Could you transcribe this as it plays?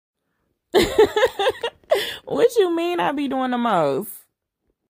What you mean I be doing the most?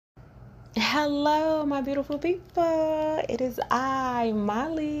 Hello, my beautiful people. It is I,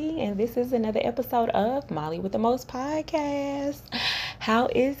 Molly, and this is another episode of Molly with the Most podcast. How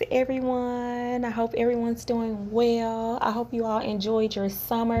is everyone? I hope everyone's doing well. I hope you all enjoyed your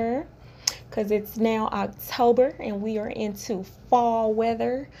summer because it's now October and we are into fall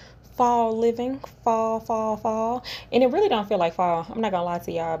weather, fall living, fall. And it really don't feel like fall. I'm not gonna lie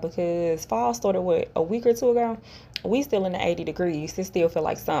to y'all because fall started a week or two ago. We still in the 80 degrees. It still feel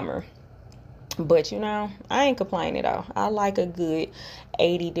like summer. But I ain't complaining though. I like a good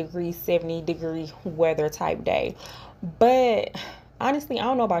 80 degree, 70 degree weather type day. But honestly, I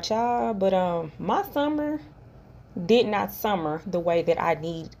don't know about y'all, but my summer did not summer the way that I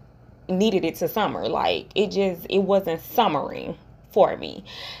needed it to summer. Like it wasn't summering for me.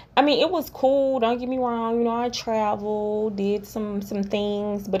 I mean, it was cool, don't get me wrong. I traveled, did some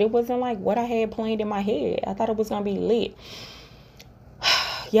things, but it wasn't like what I had planned in my head. I thought it was gonna be lit.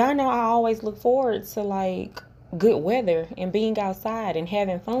 Y'all know I always look forward to like good weather and being outside and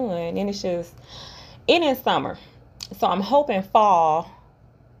having fun, and it is summer. So I'm hoping fall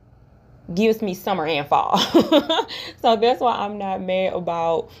gives me summer and fall. So that's why I'm not mad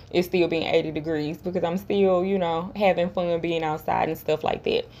about it still being 80 degrees because I'm still, having fun being outside and stuff like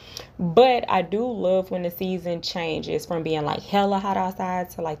that. But I do love when the season changes from being like hella hot outside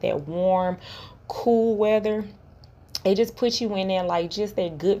to like that warm, cool weather. It just puts you in there like just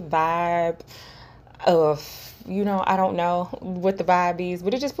that good vibe of, I don't know what the vibe is,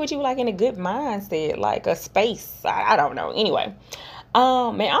 but it just puts you like in a good mindset, like a space. I don't know. Anyway,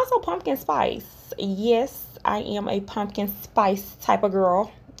 and also pumpkin spice. Yes, I am a pumpkin spice type of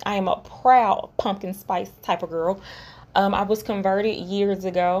girl. I am a proud pumpkin spice type of girl. I was converted years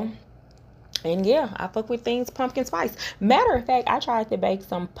ago. And yeah, I fuck with things pumpkin spice. Matter of fact, I tried to bake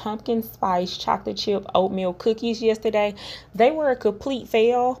some pumpkin spice chocolate chip oatmeal cookies yesterday. They were a complete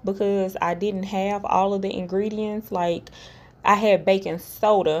fail because I didn't have all of the ingredients. Like I had baking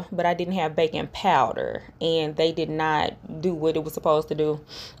soda, but I didn't have baking powder. And they did not do what it was supposed to do.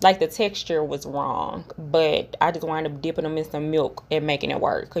 Like the texture was wrong. But I just wound up dipping them in some milk and making it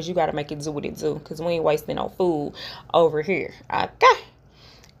work. Because you got to make it do what it do. Because we ain't wasting no food over here. Okay.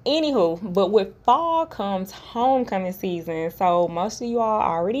 Anywho, but with fall comes homecoming season. So most of you all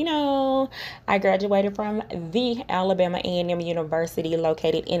already know I graduated from the Alabama A&M University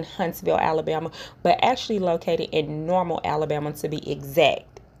located in Huntsville, Alabama, but actually located in Normal, Alabama to be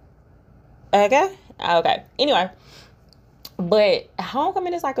exact. Okay. Anyway, but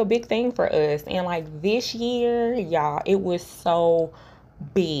homecoming is like a big thing for us. And like this year, y'all, it was so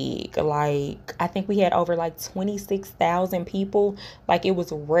big. Like I think we had over like 26,000 people. Like it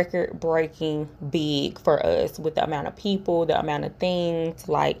was record breaking big for us with the amount of people, the amount of things.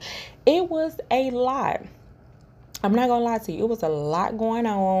 Like it was a lot. I'm not gonna lie to you, it was a lot going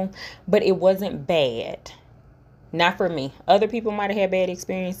on, but it wasn't bad. Not for me. Other people might have had bad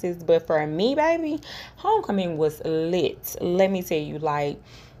experiences, but for me, baby, homecoming was lit. Let me tell you, like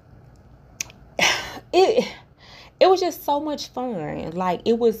it it was just so much fun. Like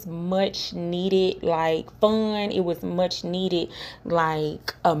it was much needed, like fun. It was much needed,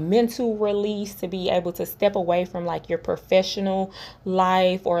 like a mental release to be able to step away from like your professional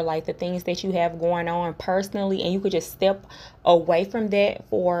life or like the things that you have going on personally, and you could just step away from that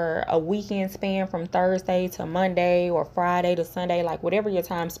for a weekend span from Thursday to Monday or Friday to Sunday, like whatever your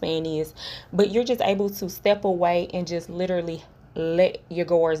time span is. But you're just able to step away and just literally let your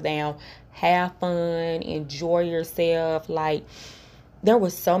guards down, have fun, enjoy yourself. Like there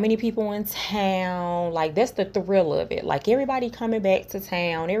was so many people in town. Like that's the thrill of it. Like everybody coming back to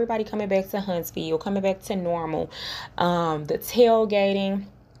town, everybody coming back to Huntsville, coming back to Normal. The tailgating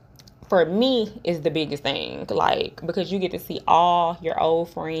for me is the biggest thing, like because you get to see all your old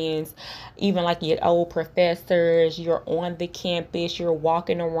friends, even like your old professors. You're on the campus, you're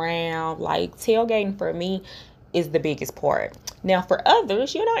walking around. Like tailgating for me is the biggest part. Now for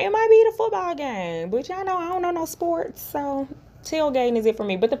others, it might be the football game, but y'all know I don't know no sports, so tailgating is it for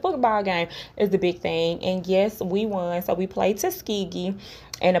me. But the football game is the big thing, and yes, we won. So we played Tuskegee,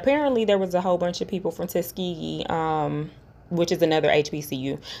 and apparently there was a whole bunch of people from Tuskegee, which is another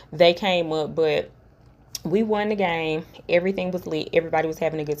HBCU. They came up, but We won the game. Everything was lit. Everybody was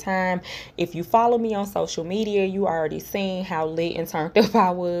having a good time. If you follow me on social media, you already seen how lit and turned up I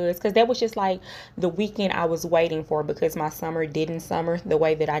was. Because that was just like the weekend I was waiting for, because my summer didn't summer the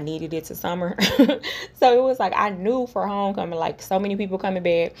way that I needed it to summer. So it was like I knew for homecoming, like so many people coming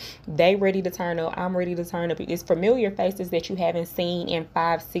back. They ready to turn up. I'm ready to turn up. It's familiar faces that you haven't seen in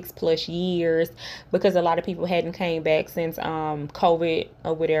 5-6+ years, because a lot of people hadn't came back since COVID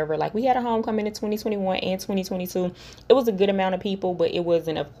or whatever. Like we had a homecoming in 2021 and 2022. It was a good amount of people, but it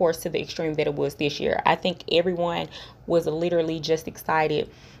wasn't, of course, to the extreme that it was this year. I think everyone was literally just excited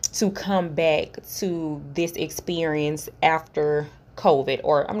to come back to this experience after COVID,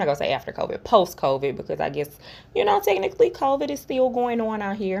 or I'm not gonna say after COVID, post COVID, because I guess, technically COVID is still going on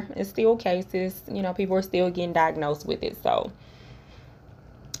out here. It's still cases, people are still getting diagnosed with it. So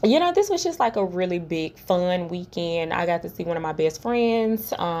this was just like a really big fun weekend. I got to see one of my best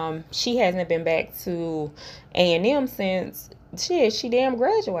friends. She hasn't been back to A&M since she damn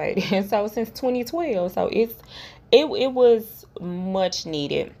graduated. And so since 2012. So it was much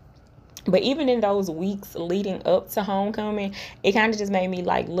needed. But even in those weeks leading up to homecoming, it kind of just made me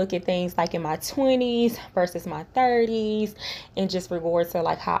like look at things like in my 20s versus my 30s, and just regards to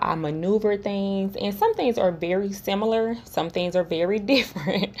like how I maneuver things. And some things are very similar, some things are very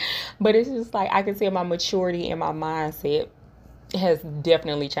different. But it's just like I can tell my maturity and my mindset has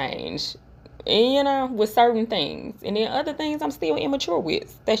definitely changed. And with certain things. And then other things I'm still immature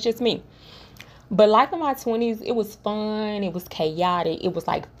with. That's just me. But like in my 20s, it was fun, it was chaotic, it was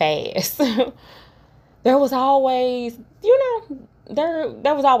like fast. There was always, there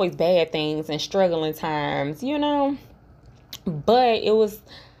was always bad things and struggling times, But it was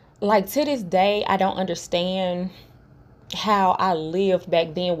like, to this day, I don't understand how I lived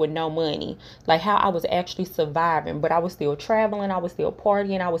back then with no money, like how I was actually surviving, but I was still traveling, I was still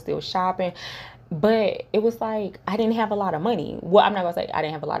partying, I was still shopping. But it was like I didn't have a lot of money. Well, I'm not going to say I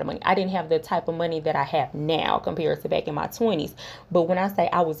didn't have a lot of money. I didn't have the type of money that I have now compared to back in my 20s. But when I say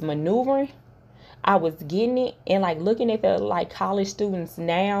I was maneuvering, I was getting it. And like looking at the like college students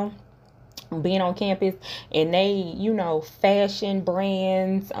now being on campus, and they, fashion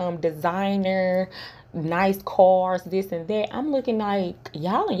brands, designer, nice cars, this and that. I'm looking like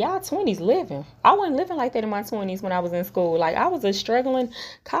y'all in y'all 20s living. I wasn't living like that in my 20s when I was in school. Like I was a struggling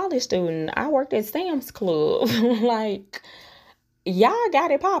college student. I worked at Sam's Club. Like y'all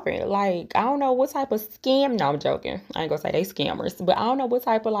got it popping. Like I don't know what type of scam. No, I'm joking. I ain't gonna say they scammers, but I don't know what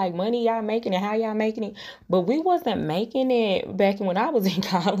type of like money y'all making and how y'all making it. But we wasn't making it back when I was in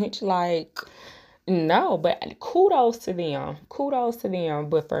college. Like no, but kudos to them. Kudos to them.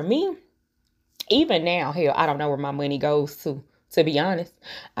 But for me, even now, hell, I don't know where my money goes to be honest.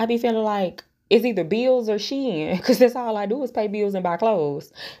 I be feeling like it's either bills or Shein, because that's all I do is pay bills and buy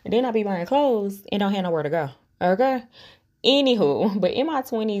clothes. And then I be buying clothes and don't have nowhere to go. Okay? Anywho, but in my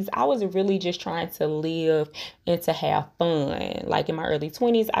 20s, I was really just trying to live and to have fun. Like in my early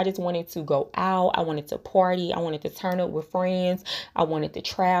 20s, I just wanted to go out. I wanted to party. I wanted to turn up with friends. I wanted to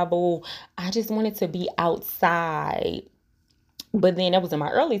travel. I just wanted to be outside. But then that was in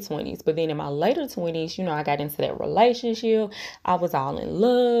my early 20s. But then in my later 20s, I got into that relationship. I was all in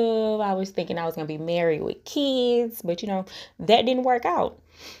love. I was thinking I was going to be married with kids. But, that didn't work out.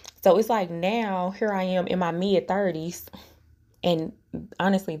 So it's like now, here I am in my mid 30s. And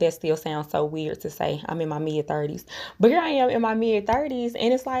honestly, that still sounds so weird to say I'm in my mid 30s. But here I am in my mid 30s.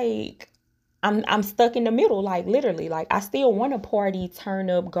 And it's like I'm stuck in the middle, like literally. Like I still want to party, turn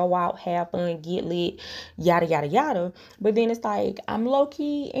up, go out, have fun, get lit, yada yada yada. But then it's like I'm low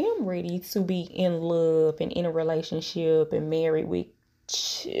key am ready to be in love and in a relationship and married with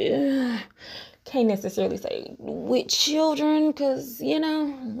can't necessarily say with children, because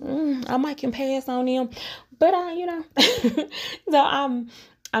I might can pass on them, but so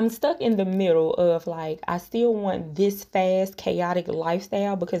I'm stuck in the middle of like, I still want this fast, chaotic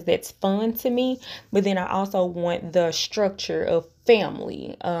lifestyle because that's fun to me. But then I also want the structure of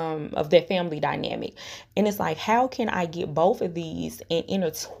family, of that family dynamic. And it's like, how can I get both of these and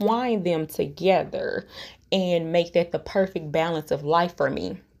intertwine them together and make that the perfect balance of life for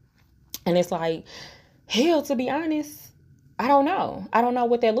me? And it's like, hell, to be honest, I don't know. I don't know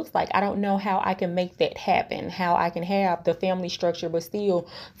what that looks like. I don't know how I can make that happen, how I can have the family structure, but still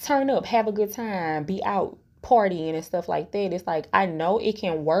turn up, have a good time, be out, partying and stuff like that. It's like, I know it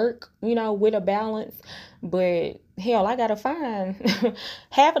can work, with a balance, but hell, I gotta find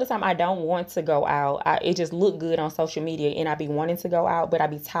half of the time I don't want to go out. It just look good on social media and I be wanting to go out, but I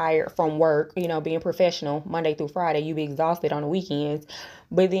be tired from work, being professional Monday through Friday. You be exhausted on the weekends.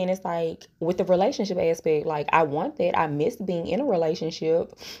 But then it's like with the relationship aspect, like I want that. I miss being in a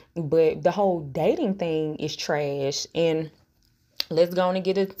relationship, but the whole dating thing is trash. And let's go on and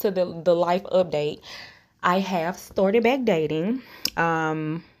get into the life update. I have started back dating.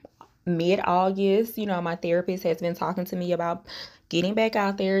 Mid-August, my therapist has been talking to me about getting back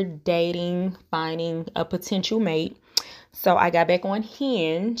out there, dating, finding a potential mate. So I got back on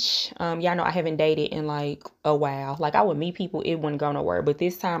Hinge. Y'all know I haven't dated in like a while. Like I would meet people, it wouldn't go nowhere. But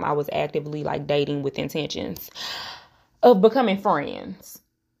this time I was actively like dating with intentions of becoming friends.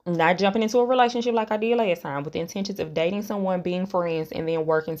 Not jumping into a relationship like I did last time, with the intentions of dating someone, being friends, and then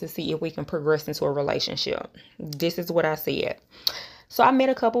working to see if we can progress into a relationship. This is what I said. So I met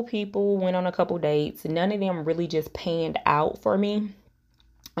a couple people, went on a couple dates. None of them really just panned out for me.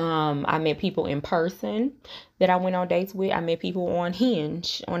 I met people in person that I went on dates with. I met people on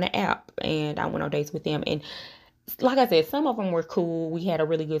Hinge, on the app, and I went on dates with them. And like I said, some of them were cool. We had a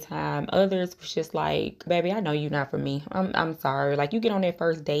really good time. Others was just like, baby, I know you're not for me. I'm sorry. Like you get on that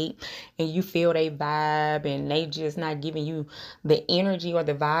first date and you feel they vibe and they just not giving you the energy or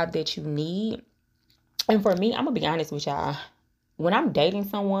the vibe that you need. And for me, I'm gonna be honest with y'all. When I'm dating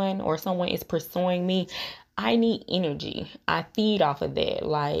someone or someone is pursuing me, I need energy. I feed off of that.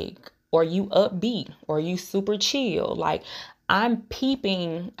 Like, or you upbeat or you super chill. Like I'm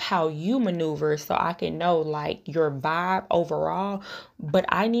peeping how you maneuver so I can know like your vibe overall, but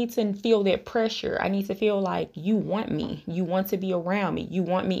I need to feel that pressure. I need to feel like you want me. You want to be around me. You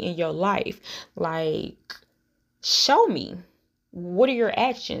want me in your life. Like, show me. What are your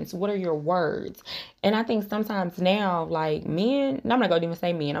actions? What are your words? And I think sometimes now, like men, I'm not going to even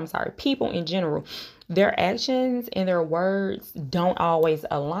say men, I'm sorry, people in general, their actions and their words don't always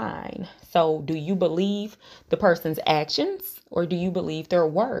align. So do you believe the person's actions or do you believe their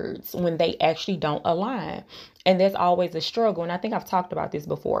words when they actually don't align? And that's always a struggle. And I think I've talked about this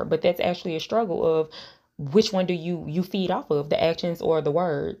before, but that's actually a struggle of which one do you feed off of, the actions or the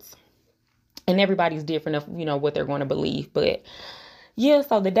words? And everybody's different of, what they're going to believe. But yeah,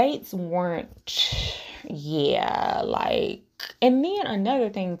 so the dates weren't, like, and then another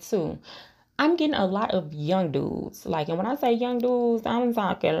thing too, I'm getting a lot of young dudes. Like, and when I say young dudes, I'm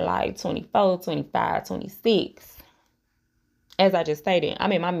talking like 24, 25, 26. As I just stated,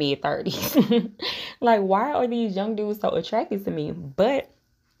 I'm in my mid 30s. Like, why are these young dudes so attracted to me? But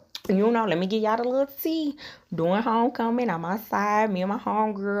let me give y'all the little tea. During homecoming, on my side, me and my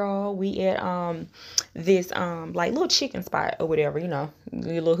homegirl, we at this like little chicken spot or whatever, the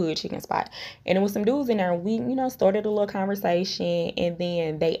little hood chicken spot. And there was some dudes in there, and we, started a little conversation, and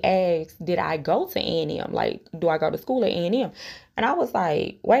then they asked, did I go to A&M? Like, do I go to school at A&M? And I was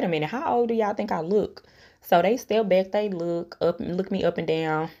like, wait a minute, how old do y'all think I look? So they stepped back, they look me up and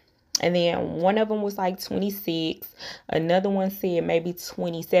down. And then one of them was like 26. Another one said maybe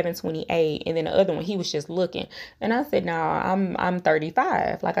 27, 28. And then the other one, he was just looking. And I said, nah, I'm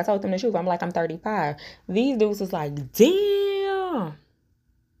 35. Like I told them the truth. I'm like, I'm 35. These dudes was like, damn.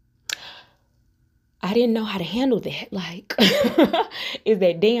 I didn't know how to handle that. Like, is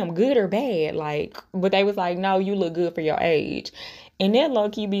that damn good or bad? Like, but they was like, no, you look good for your age. And that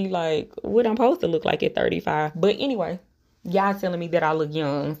low-key be like, what I'm supposed to look like at 35. But anyway, y'all telling me that I look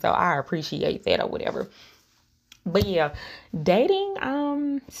young, so I appreciate that or whatever. But yeah,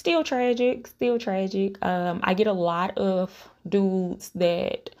 dating, still tragic. I get a lot of dudes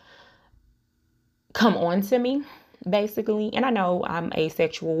that come on to me, basically. And I know I'm a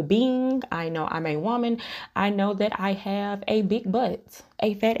sexual being. I know I'm a woman. I know that I have a big butt,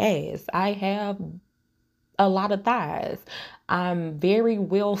 a fat ass. I have a lot of thighs. I'm very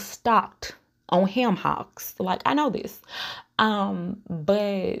well stocked on ham hocks. Like, I know this.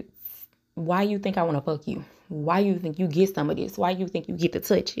 But why you think I want to fuck you? Why you think you get some of this? Why you think you get to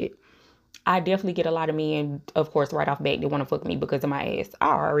touch it? I definitely get a lot of men, of course, right off bat, they want to fuck me because of my ass. I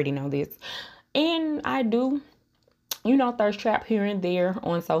already know this. And I do, thirst trap here and there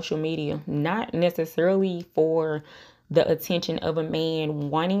on social media. Not necessarily for the attention of a man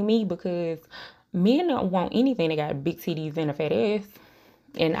wanting me, because men don't want anything that got big titties and a fat ass.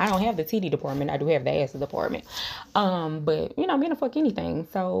 And I don't have the titty department. I do have the ass department. But, men will fuck anything.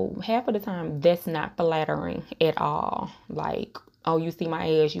 So half of the time, that's not flattering at all. Like, oh, you see my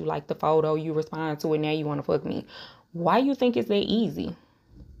ass, you like the photo, you respond to it, now you want to fuck me. Why you think it's that easy?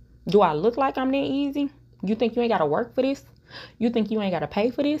 Do I look like I'm that easy? You think you ain't got to work for this? You think you ain't got to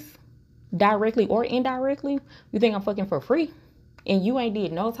pay for this? directly or indirectly. You think I'm fucking for free? And you ain't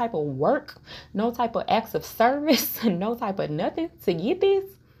did no type of work, no type of acts of service, no type of nothing to get this?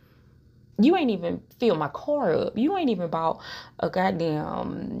 You ain't even fill my car up. You ain't even bought a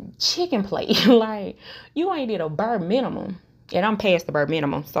goddamn chicken plate. Like, you ain't did a bare minimum. And I'm past the bare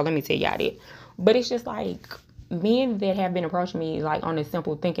minimum, so let me tell y'all that. But it's just like, men that have been approaching me, like, on this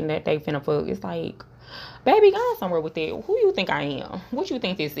simple thinking that they finna fuck, it's like, baby, go somewhere with it. Who you think I am? What you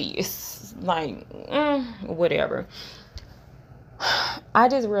think this is? Like, whatever. I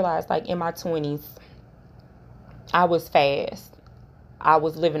just realized, like, in my 20s, I was fast. I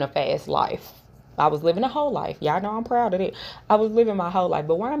was living a fast life. I was living a whole life. Y'all know I'm proud of it. I was living my whole life.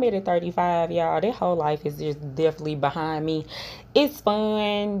 But where I'm at 35, y'all, that whole life is just definitely behind me. It's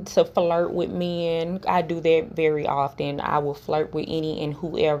fun to flirt with men. I do that very often. I will flirt with any and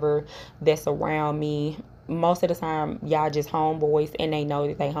whoever that's around me. Most of the time, y'all just homeboys, and they know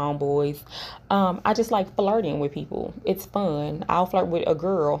that they homeboys. I just like flirting with people. It's fun. I'll flirt with a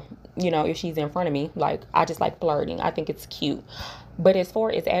girl, if she's in front of me. Like, I just like flirting. I think it's cute. But as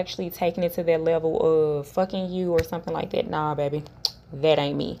far as actually taking it to that level of fucking you or something like that, nah, baby, that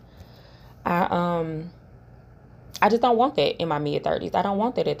ain't me. I just don't want that in my mid-30s. I don't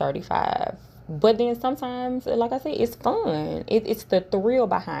want that at 35. But then sometimes, like I said, it's fun. It's the thrill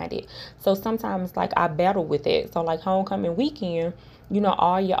behind it. So sometimes, like, I battle with it. So, like, homecoming weekend,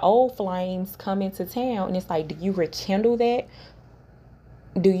 all your old flames come into town. And it's like, do you rekindle that?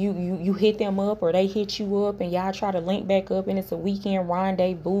 Do you hit them up, or they hit you up, and y'all try to link back up and it's a weekend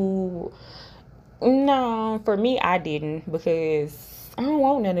rendezvous? No, for me, I didn't, because I don't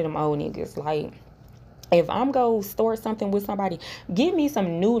want none of them old niggas. Like, if I'm going to start something with somebody, give me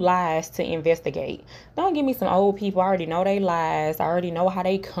some new lies to investigate. Don't give me some old people. I already know they lies. I already know how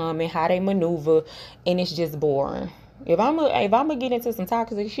they come and how they maneuver, and it's just boring. If I'm gonna get into some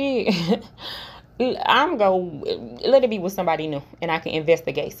toxic shit, I'm going to let it be with somebody new, and I can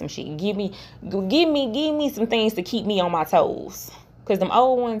investigate some shit. Give me some things to keep me on my toes. Cause them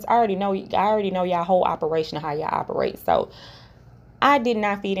old ones, I already know y'all whole operation of how y'all operate. So I did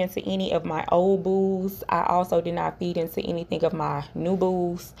not feed into any of my old booze. I also did not feed into anything of my new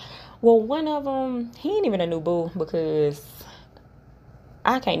booze. Well, one of them, he ain't even a new boo, because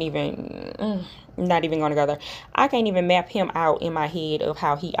I can't even, not even going to go there. I can't even map him out in my head of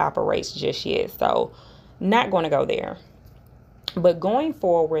how he operates just yet. So, not going to go there. But going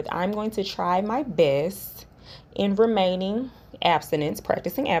forward, I'm going to try my best in remaining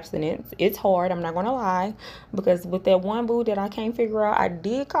practicing abstinence. It's hard, I'm not going to lie. Because with that one boo that I can't figure out, I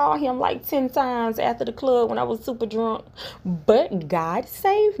did call him like 10 times after the club when I was super drunk. But God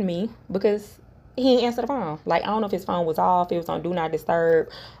saved me, because he didn't answer the phone. Like, I don't know if his phone was off, it was on Do Not Disturb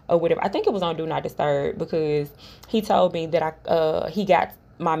or whatever. I think it was on Do Not Disturb, because he told me that he got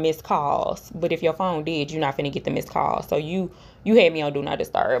my missed calls. But if your phone did, you're not finna get the missed calls. So you had me on Do Not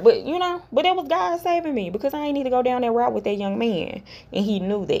Disturb. But, but it was God saving me, because I ain't need to go down that route with that young man. And he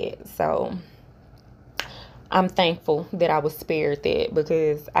knew that. So I'm thankful that I was spared that,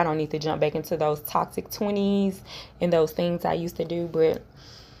 because I don't need to jump back into those toxic 20s and those things I used to do. But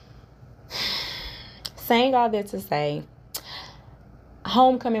saying all that to say,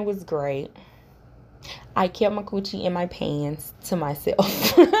 homecoming was great. I kept my coochie in my pants to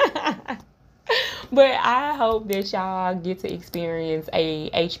myself. But I hope that y'all get to experience a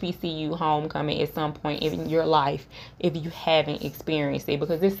HBCU homecoming at some point in your life if you haven't experienced it,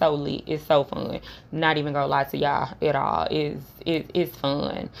 because it's so lit. It's so fun. Not even gonna lie to y'all at all. It's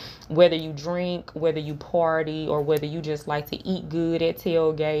fun. Whether you drink, whether you party, or whether you just like to eat good at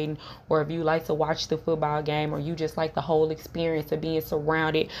tailgating, or if you like to watch the football game, or you just like the whole experience of being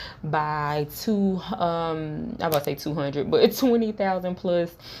surrounded by 20,000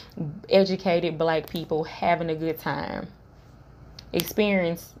 plus educated black people having a good time.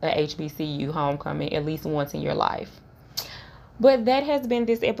 Experience a HBCU homecoming at least once in your life. But that has been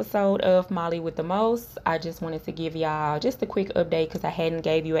this episode of Molly with the Most. I just wanted to give y'all just a quick update, because I hadn't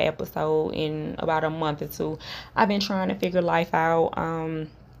gave you an episode in about a month or two. I've been trying to figure life out.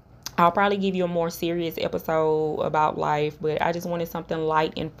 I'll probably give you a more serious episode about life, but I just wanted something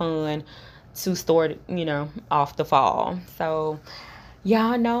light and fun to start, off the fall. So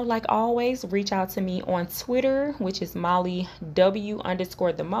y'all know, like always, reach out to me on Twitter, which is Molly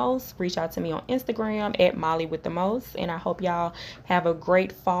W_the most. Reach out to me on Instagram at Molly with the most. And I hope y'all have a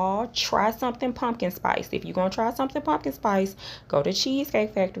great fall. Try something pumpkin spice. If you're going to try something pumpkin spice, go to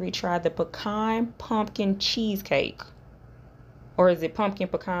Cheesecake Factory. Try the pecan pumpkin cheesecake. Or is it pumpkin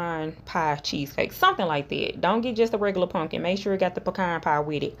pecan pie cheesecake? Something like that. Don't get just a regular pumpkin. Make sure it got the pecan pie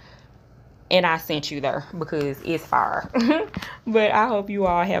with it. And I sent you there because it's fire. But I hope you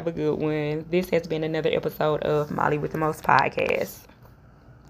all have a good one. This has been another episode of Molly with the Most podcast.